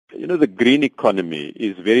the green economy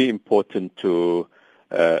is very important to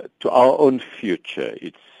our own future.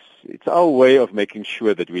 It's our way of making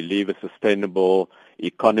sure that we leave a sustainable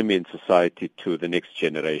economy and society to the next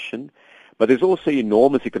generation. But there's also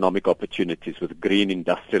enormous economic opportunities with green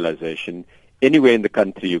industrialization. Anywhere in the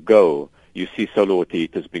country you go, you see solar water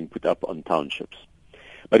heaters being put up on townships.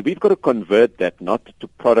 But we've got to convert that not to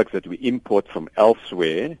products that we import from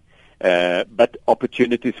elsewhere, but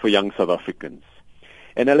opportunities for young South Africans.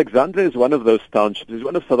 And Alexandra is one of those townships. It's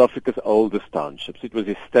one of South Africa's oldest townships. It was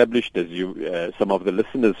established, as some of the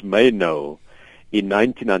listeners may know, in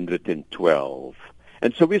 1912.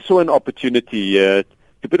 And so we saw an opportunity here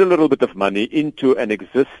to put a little bit of money into an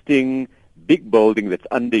existing big building that's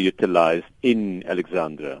underutilized in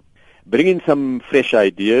Alexandra. Bring in some fresh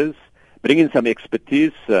ideas, bring in some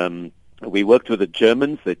expertise. We worked with the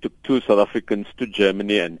Germans. They took 2 South Africans to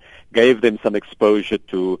Germany and gave them some exposure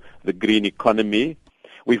to the green economy.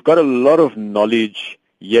 We've got a lot of knowledge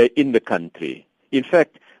here in the country. In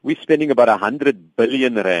fact, we're spending about 100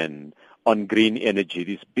 billion rand on green energy,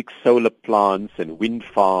 these big solar plants and wind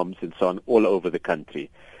farms and so on all over the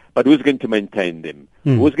country. But who's going to maintain them?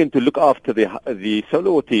 Who's going to look after the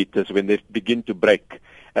solar water heaters when they begin to break,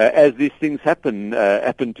 as these things happen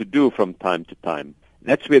to do from time to time?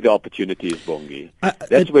 That's where the opportunity is, Bongi.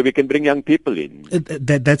 That's where we can bring young people in.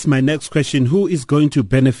 That's my next question. Who is going to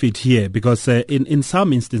benefit here? Because in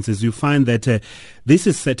some instances, you find that this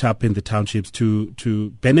is set up in the townships to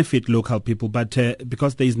benefit local people, but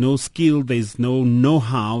because there is no skill, there is no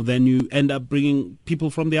know-how, then you end up bringing people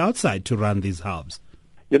from the outside to run these hubs.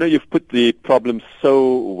 You've put the problem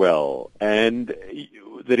so well, and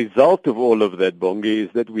the result of all of that, Bongi, is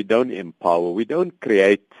that we don't empower, we don't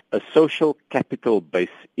create a social capital base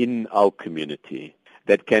in our community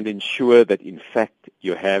that can ensure that, in fact,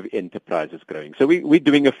 you have enterprises growing. So we're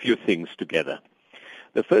doing a few things together.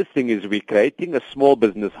 The first thing is we're creating a small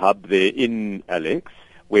business hub there in Alex,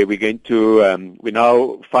 where we're going to, we're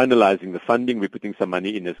now finalizing the funding. We're putting some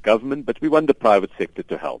money in as government, but we want the private sector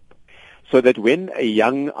to help. So that when a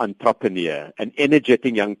young entrepreneur, an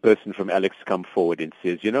energetic young person from Alex come forward and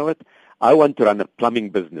says, you know what, I want to run a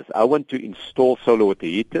plumbing business. I want to install solar water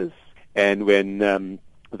heaters. And when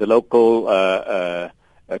the local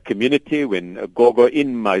community, when a gogo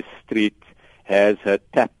in my street has her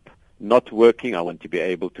tap not working, I want to be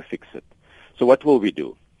able to fix it. So what will we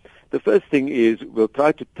do? The first thing is we'll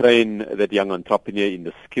try to train that young entrepreneur in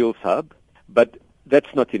the skills hub, but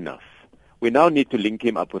that's not enough. We now need to link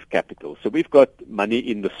him up with capital. So we've got money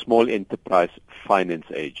in the Small Enterprise Finance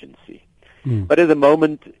Agency. But at the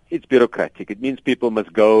moment, it's bureaucratic. It means people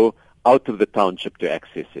must go out of the township to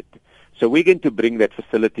access it. So we're going to bring that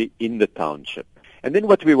facility in the township. And then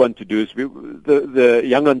what we want to do is the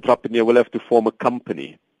young entrepreneur will have to form a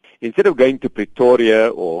company. Instead of going to Pretoria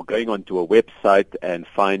or going onto a website and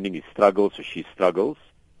finding his struggles or she struggles,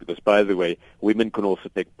 because, by the way, women can also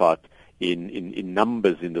take part in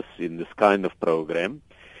numbers in this kind of program,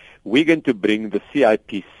 we're going to bring the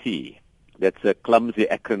CIPC. That's a clumsy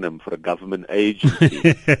acronym for a government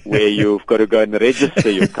agency where you've got to go and register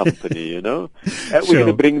your company, We're going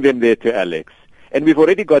to bring them there to Alex. And we've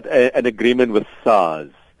already got an agreement with SARS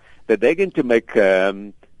that they're going to make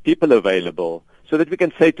people available so that we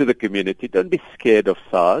can say to the community, don't be scared of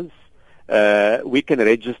SARS. We can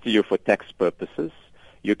register you for tax purposes.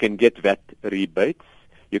 You can get VAT rebates.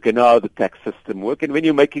 You can know how the tax system works. And when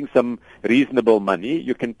you're making some reasonable money,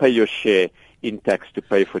 you can pay your share in tax to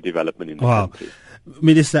pay for development in the country.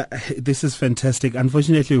 Minister, this is fantastic.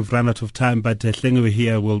 Unfortunately, we've run out of time, but Hlengiwe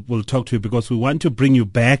here will talk to you because we want to bring you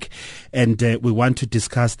back and we want to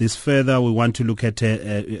discuss this further. We want to look at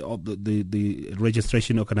the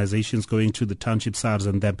registration organizations going to the township SARS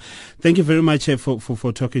and them. Thank you very much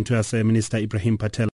for talking to us, Minister Ebrahim Patel.